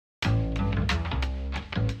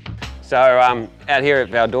So out here at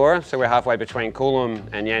Valdora, so we're halfway between Coolum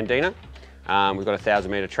and Yandina. We've got a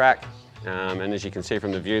 1,000-metre track, and as you can see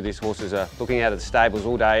from the view, these horses are looking out of the stables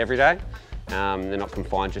all day, every day. They're not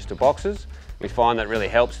confined just to boxes. We find that really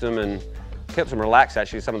helps them and keeps them relaxed.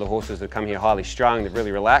 Actually, some of the horses that come here highly strung, they're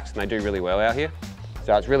really relaxed and they do really well out here.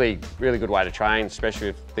 So it's really good way to train, especially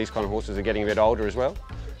if these kind of horses are getting a bit older as well.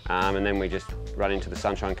 And then we just run into the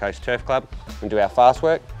Sunshine Coast Turf Club and do our fast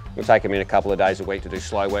work. We'll take them in a couple of days a week to do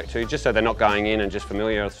slow work too, just so they're not going in and just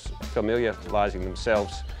familiarising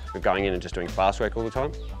themselves with going in and just doing fast work all the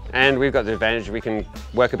time. And we've got the advantage we can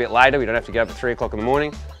work a bit later. We don't have to get up at 3 o'clock in the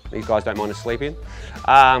morning. These guys don't mind us sleeping.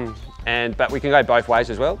 But we can go both ways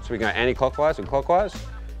as well. So we can go anti-clockwise and clockwise.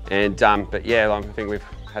 And but yeah, I think we've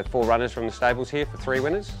had 4 runners from the stables here for 3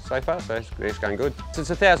 winners so far, so it's going good. So it's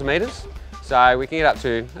 1,000 metres, so we can get up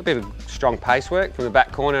to a bit of strong pace work from the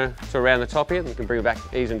back corner to around the top here. We can bring it back,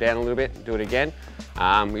 ease them down a little bit, and do it again.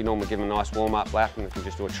 We normally give them a nice warm-up lap, and we can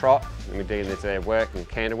just do a trot, and we dig into their work and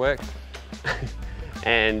canter work.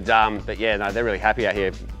 And but yeah, no, they're really happy out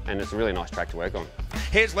here, and it's a really nice track to work on.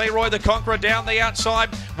 Here's Leroy the Conqueror down the outside,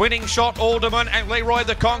 winning shot Alderman, and Leroy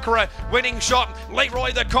the Conqueror, winning shot,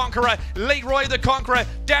 Leroy the Conqueror, Leroy the Conqueror,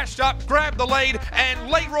 dashed up, grabbed the lead,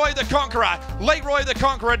 and Leroy the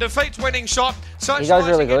Conqueror defeats winning shot. He goes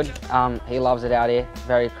really good, he loves it out here,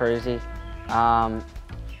 very cruisy.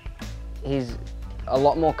 He's a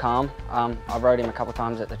lot more calm. I've rode him a couple of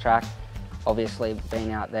times at the track. Obviously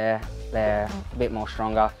being out there, they're a bit more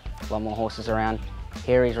stronger, a lot more horses around.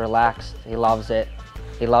 Here he's relaxed, he loves it.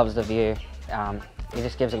 He loves the view. He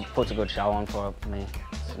just puts a good show on for me.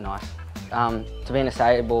 It's nice. To be in a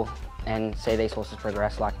stable and see these horses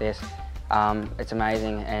progress like this, it's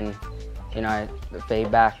amazing. And you know, the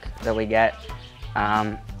feedback that we get,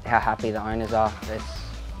 how happy the owners are, it's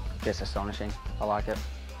just astonishing. I like it.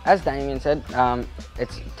 As Damien said,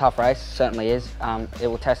 it's a tough race, certainly is. It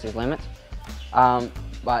will test his limits.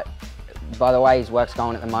 But by the way his work's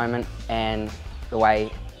going at the moment and the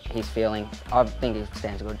way he's feeling, I think he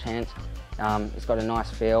stands a good chance. He's got a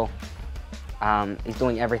nice feel. He's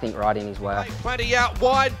doing everything right in his work. Plenty out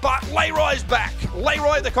wide, but Leroy's back.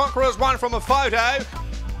 Leroy the Conqueror's won from a photo.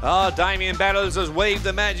 Oh, Damien Battles has weaved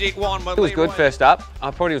the magic wand. It was good first up.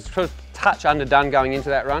 I thought he was sort of touch underdone going into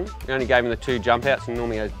that run. We only gave him the 2 jump outs and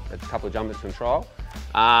normally had a couple of jump outs in trial.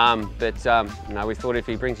 No, we thought if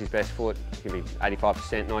he brings his best foot, he could be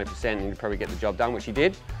 85%, 90%, and he'd probably get the job done, which he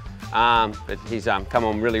did. But he's come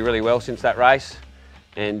on really well since that race,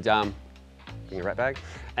 and bring a rat bag.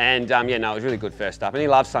 And yeah, no, it was really good first up. And he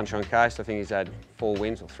loves Sunshine Coast. I think he's had 4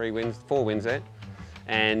 wins or 3 wins, 4 wins there.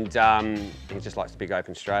 And he just likes the big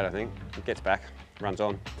open straight. I think he gets back, runs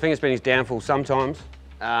on. I think it's been his downfall sometimes.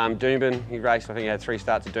 Doomben, he raced. I think he had 3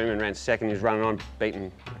 starts at Doomben, ran second. He was running on,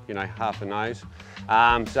 beaten, you know, half the nose.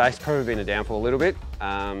 So it's probably been a downfall a little bit.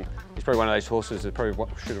 He's probably one of those horses that probably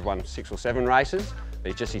should have won 6 or 7 races.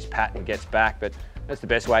 But it's just his pattern gets back, but that's the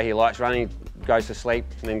best way he likes running. He goes to sleep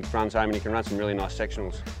and then runs home, and he can run some really nice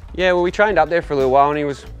sectionals. Yeah, well, we trained up there for a little while, and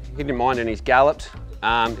he didn't mind, and he's galloped.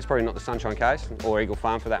 It's probably not the Sunshine Coast or Eagle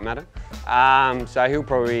Farm for that matter. So he'll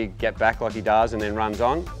probably get back like he does and then runs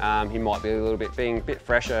on. He might be being a bit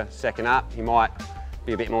fresher second up. He might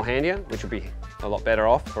be a bit more handier, which would be a lot better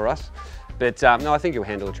off for us. But no, I think he'll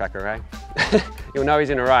handle the track okay. You'll know he's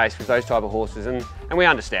in a race with those type of horses, and we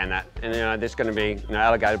understand that. And you know, there's going to be, you know,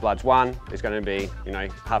 Alligator Blood's 1. There's going to be, you know,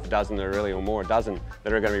 half a dozen that are really, or more, a dozen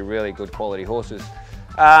that are going to be really good quality horses.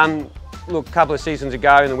 Look, a couple of seasons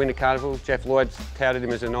ago in the Winter Carnival, Jeff Lloyd touted him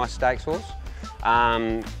as a nice stakes horse.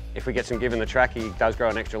 If we get some give in the track, he does grow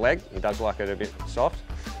an extra leg. He does like it a bit soft.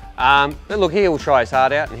 But look, he will try his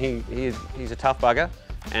heart out, and he's a tough bugger,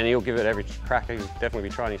 and he'll give it every crack. He'll definitely be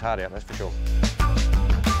trying his heart out, that's for sure.